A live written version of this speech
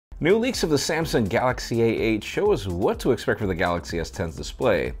New leaks of the Samsung Galaxy A8 show us what to expect for the Galaxy S10's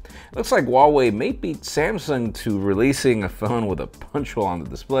display. It looks like Huawei may beat Samsung to releasing a phone with a punch hole on the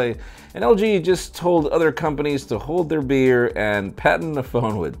display, and LG just told other companies to hold their beer and patent a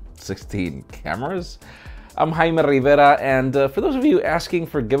phone with 16 cameras. I'm Jaime Rivera, and for those of you asking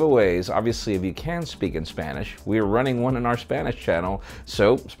for giveaways, obviously if you can speak in Spanish, we're running one in our Spanish channel,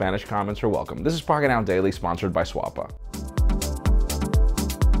 so Spanish comments are welcome. This is Pocketnow Daily, sponsored by Swappa.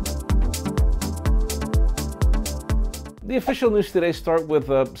 The official news today start with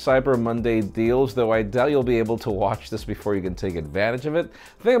Cyber Monday deals, though I doubt you'll be able to watch this before you can take advantage of it.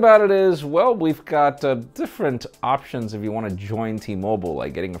 The thing about it is, well, we've got different options if you want to join T-Mobile,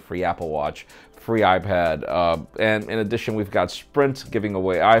 like getting a free Apple Watch, free iPad, and in addition, we've got Sprint giving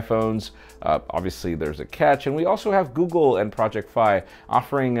away iPhones. Obviously, there's a catch, and we also have Google and Project Fi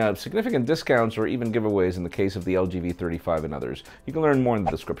offering significant discounts or even giveaways in the case of the LG V35 and others. You can learn more in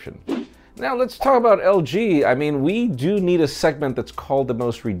the description. Now let's talk about LG. I mean, we do need a segment that's called the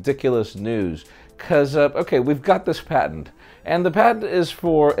most ridiculous news because, okay, we've got this patent, and the patent is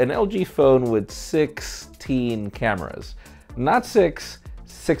for an LG phone with 16 cameras. Not 6,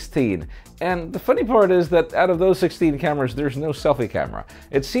 16. And the funny part is that out of those 16 cameras, there's no selfie camera.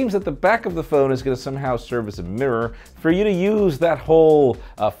 It seems that the back of the phone is going to somehow serve as a mirror for you to use that whole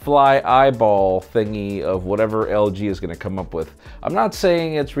fly eyeball thingy of whatever LG is going to come up with. I'm not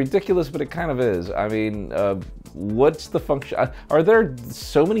saying it's ridiculous, but it kind of is. I mean, what's the function? Are there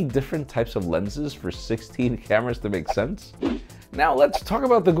so many different types of lenses for 16 cameras to make sense? Now let's talk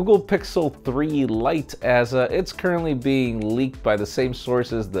about the Google Pixel 3 Lite, as it's currently being leaked by the same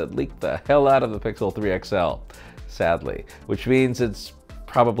sources that leaked the hell out of the Pixel 3 XL, sadly, which means it's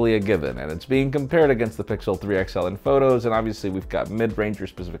probably a given, and it's being compared against the Pixel 3 XL in photos, and obviously we've got mid-ranger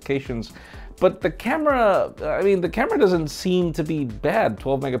specifications, but the camera, I mean, the camera doesn't seem to be bad,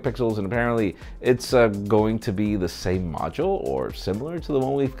 12 megapixels, and apparently it's going to be the same module or similar to the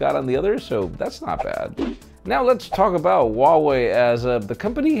one we've got on the others, so that's not bad. Now let's talk about Huawei, as the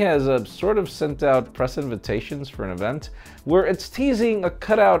company has sort of sent out press invitations for an event where it's teasing a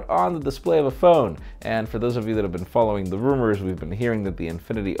cutout on the display of a phone. And for those of you that have been following the rumors, we've been hearing that the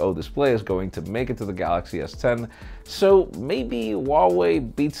Infinity O display is going to make it to the Galaxy S10. So maybe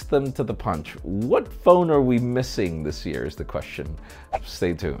Huawei beats them to the punch. What phone are we missing this year is the question.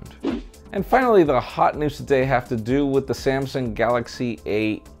 Stay tuned. And finally, the hot news today have to do with the Samsung Galaxy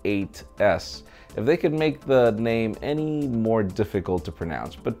A8s. If they could make the name any more difficult to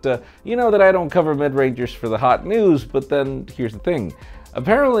pronounce. But you know that I don't cover mid-rangers for the hot news, but then here's the thing.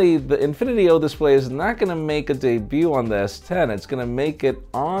 Apparently, the Infinity O display is not going to make a debut on the S10. It's going to make it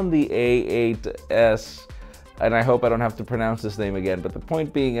on the A8s. And I hope I don't have to pronounce this name again, but the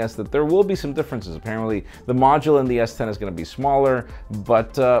point being is that there will be some differences. Apparently, the module in the S10 is going to be smaller,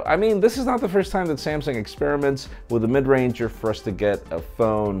 but I mean, this is not the first time that Samsung experiments with a mid-ranger for us to get a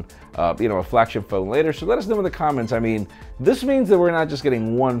phone, you know, a flagship phone later. So let us know in the comments. I mean, this means that we're not just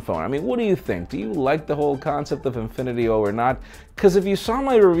getting one phone. I mean, what do you think? Do you like the whole concept of Infinity O or not? Because if you saw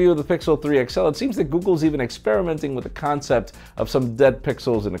my review of the Pixel 3 XL, it seems that Google's even experimenting with the concept of some dead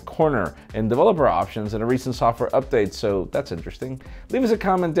pixels in a corner in developer options in a recent software update, so that's interesting. Leave us a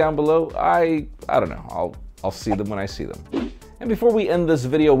comment down below. I don't know. I'll see them when I see them. And before we end this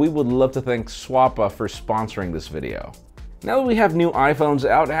video, we would love to thank Swappa for sponsoring this video. Now that we have new iPhones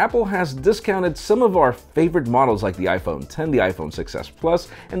out, Apple has discounted some of our favorite models like the iPhone X, the iPhone XS Plus,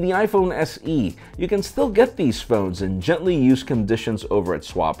 and the iPhone SE. You can still get these phones in gently used conditions over at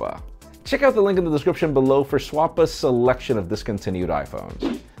Swappa. Check out the link in the description below for Swappa's selection of discontinued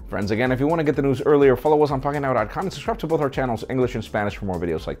iPhones. Friends, again, if you want to get the news earlier, follow us on Pocketnow.com and subscribe to both our channels, English and Spanish, for more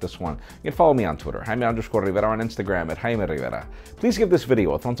videos like this one. You can follow me on Twitter, Jaime_Rivera, on Instagram at Jaime Rivera. Please give this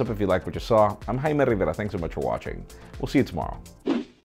video a thumbs up if you like what you saw. I'm Jaime Rivera. Thanks so much for watching. We'll see you tomorrow.